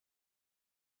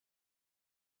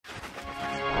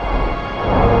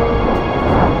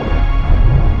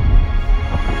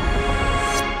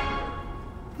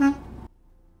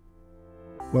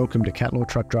Welcome to Katlaw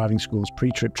Truck Driving School's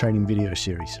pre-trip training video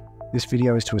series. This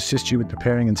video is to assist you with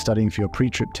preparing and studying for your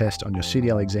pre-trip test on your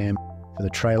CDL exam for the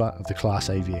trailer of the Class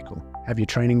A vehicle. Have your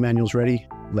training manuals ready?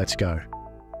 Let's go.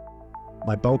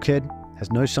 My bulkhead has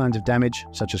no signs of damage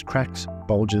such as cracks,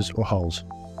 bulges or holes.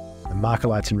 The marker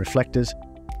lights and reflectors,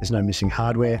 there's no missing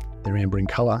hardware, they're amber in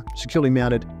colour, securely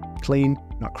mounted, clean,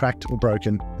 not cracked or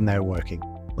broken, and they are working.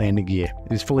 Landing gear.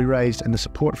 It is fully raised and the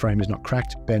support frame is not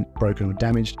cracked, bent, broken or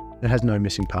damaged. It has no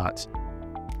missing parts.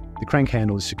 The crank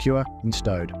handle is secure and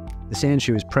stowed. The sand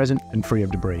shoe is present and free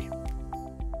of debris.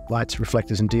 Lights,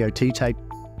 reflectors and DOT tape.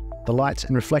 The lights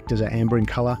and reflectors are amber in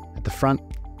colour at the front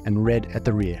and red at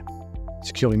the rear.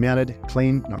 Securely mounted,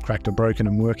 clean, not cracked or broken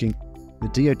and working.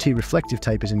 The DOT reflective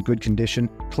tape is in good condition,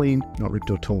 clean, not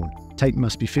ripped or torn. Tape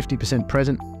must be 50%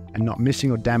 present and not missing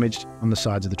or damaged on the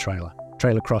sides of the trailer.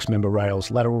 Trailer cross member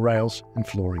rails, lateral rails and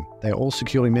flooring. They are all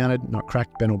securely mounted, not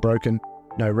cracked, bent or broken.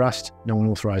 No rust, no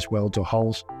unauthorized welds or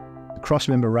holes. The cross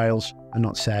member rails are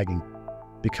not sagging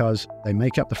because they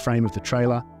make up the frame of the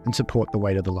trailer and support the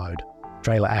weight of the load.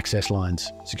 Trailer access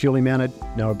lines. Securely mounted,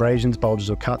 no abrasions, bulges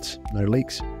or cuts, no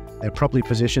leaks. They are properly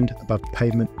positioned above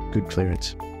pavement, good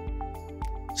clearance.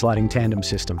 Sliding tandem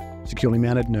system. Securely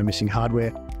mounted, no missing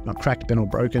hardware, not cracked, bent or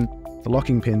broken. The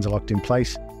locking pins are locked in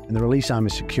place and the release arm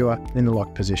is secure and in the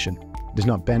locked position. It is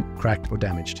not bent, cracked or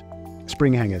damaged.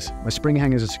 Spring hangers. My spring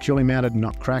hangers are securely mounted,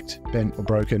 not cracked, bent or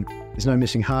broken. There's no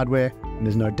missing hardware and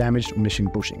there's no damaged or missing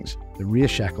bushings. The rear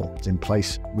shackle is in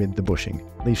place with the bushing.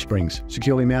 Leaf springs.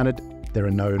 Securely mounted. There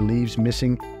are no leaves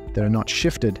missing. They are not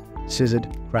shifted, scissored,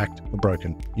 cracked or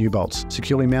broken. U-bolts.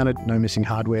 Securely mounted, no missing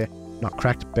hardware, not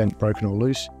cracked, bent, broken or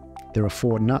loose. There are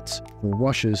 4 nuts, 4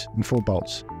 washers and 4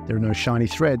 bolts. There are no shiny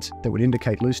threads that would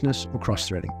indicate looseness or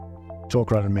cross-threading.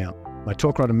 Torque rod and mount. My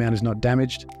torque rod and mount is not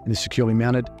damaged and is securely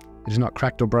mounted. It is not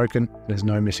cracked or broken, and has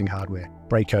no missing hardware.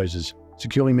 Brake hoses.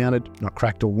 Securely mounted, not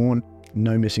cracked or worn,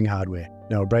 no missing hardware.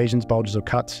 No abrasions, bulges or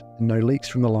cuts, and no leaks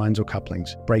from the lines or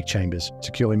couplings. Brake chambers.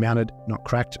 Securely mounted, not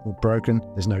cracked or broken.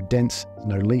 There's no dents, there's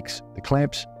no leaks. The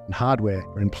clamps and hardware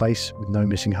are in place with no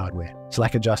missing hardware.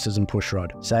 Slack adjusters and push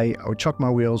rod. Say, I would chock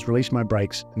my wheels, release my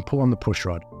brakes, and pull on the push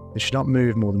rod. It should not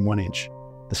move more than 1 inch.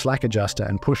 The slack adjuster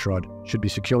and push rod should be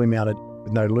securely mounted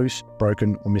with no loose,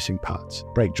 broken or missing parts.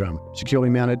 Brake drum. Securely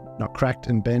mounted, not cracked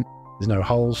and bent. There's no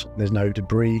holes, there's no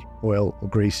debris, oil or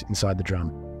grease inside the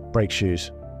drum. Brake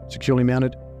shoes. Securely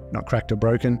mounted, not cracked or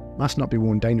broken, must not be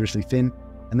worn dangerously thin,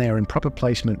 and they are in proper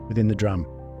placement within the drum.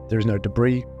 There is no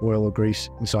debris, oil or grease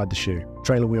inside the shoe.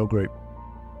 Trailer wheel group.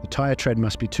 The tyre tread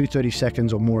must be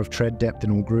 2/32 or more of tread depth in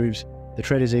all grooves. The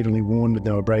tread is evenly worn with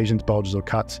no abrasions, bulges or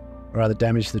cuts, or other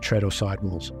damage to the tread or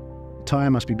sidewalls. The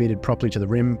tyre must be beaded properly to the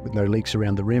rim with no leaks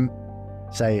around the rim.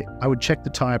 Say, I would check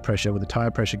the tyre pressure with a tyre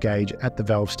pressure gauge at the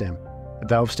valve stem. The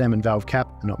valve stem and valve cap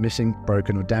are not missing,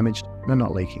 broken or damaged, and are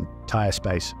not leaking. Tyre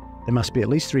space. There must be at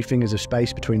least 3 fingers of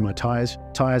space between my tyres.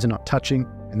 Tyres are not touching,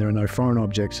 and there are no foreign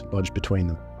objects lodged between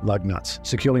them. Lug nuts.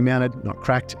 Securely mounted, not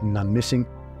cracked, and none missing.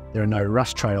 There are no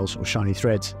rust trails or shiny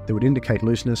threads that would indicate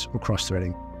looseness or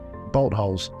cross-threading. Bolt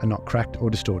holes are not cracked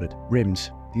or distorted. Rims.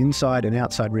 The inside and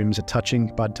outside rims are touching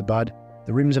bud to bud.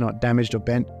 The rims are not damaged or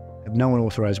bent, have no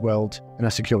unauthorized welds, and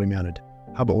are securely mounted.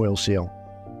 Hub oil seal.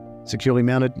 Securely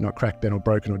mounted, not cracked, bent or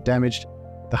broken or damaged.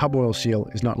 The hub oil seal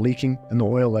is not leaking and the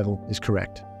oil level is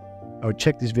correct. I would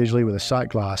check this visually with a sight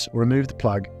glass or remove the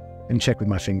plug and check with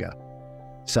my finger.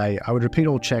 Say, I would repeat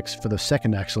all checks for the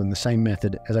second axle in the same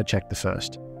method as I checked the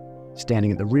first.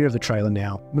 Standing at the rear of the trailer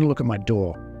now, I'm going to look at my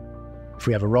door. If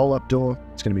we have a roll-up door,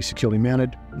 it's going to be securely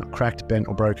mounted, not cracked, bent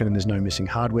or broken, and there's no missing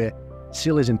hardware.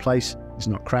 Seal is in place, it's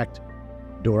not cracked.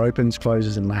 Door opens,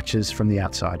 closes and latches from the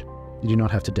outside. You do not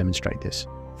have to demonstrate this.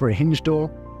 For a hinge door,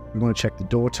 we want to check the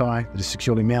door tie that is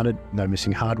securely mounted, no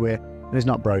missing hardware, and is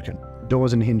not broken.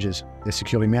 Doors and hinges, they're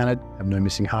securely mounted, have no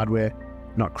missing hardware,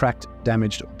 not cracked,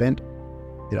 damaged or bent.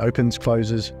 It opens,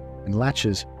 closes and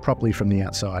latches properly from the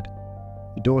outside.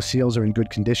 The door seals are in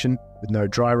good condition with no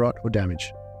dry rot or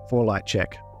damage. 4-light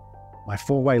check. My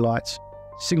 4-way lights,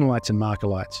 signal lights and marker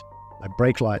lights, my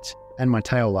brake lights and my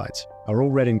tail lights are all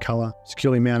red in colour,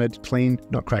 securely mounted, clean,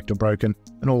 not cracked or broken,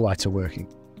 and all lights are working.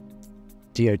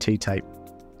 DOT tape.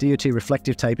 DOT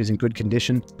reflective tape is in good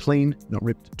condition, clean, not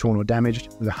ripped, torn or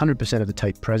damaged, with 100% of the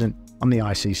tape present on the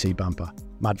ICC bumper.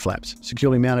 Mud flaps.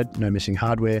 Securely mounted, no missing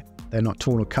hardware, they are not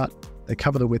torn or cut, they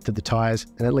cover the width of the tyres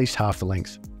and at least half the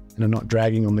length, and are not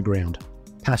dragging on the ground.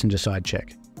 Passenger side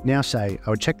check. Now say, I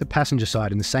would check the passenger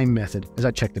side in the same method as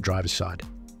I check the driver's side.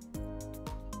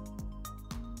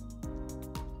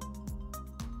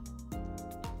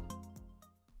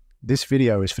 This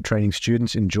video is for training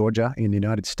students in Georgia in the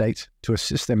United States to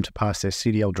assist them to pass their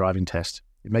CDL driving test.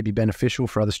 It may be beneficial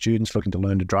for other students looking to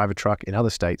learn to drive a truck in other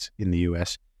states in the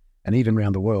US and even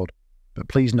around the world, but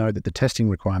please know that the testing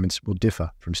requirements will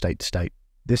differ from state to state.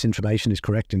 This information is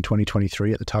correct in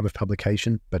 2023 at the time of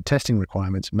publication, but testing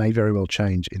requirements may very well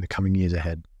change in the coming years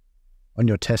ahead. On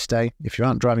your test day, if you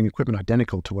aren't driving equipment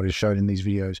identical to what is shown in these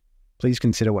videos, please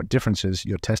consider what differences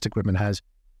your test equipment has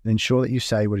and ensure that you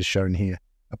say what is shown here,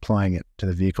 applying it to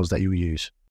the vehicles that you use.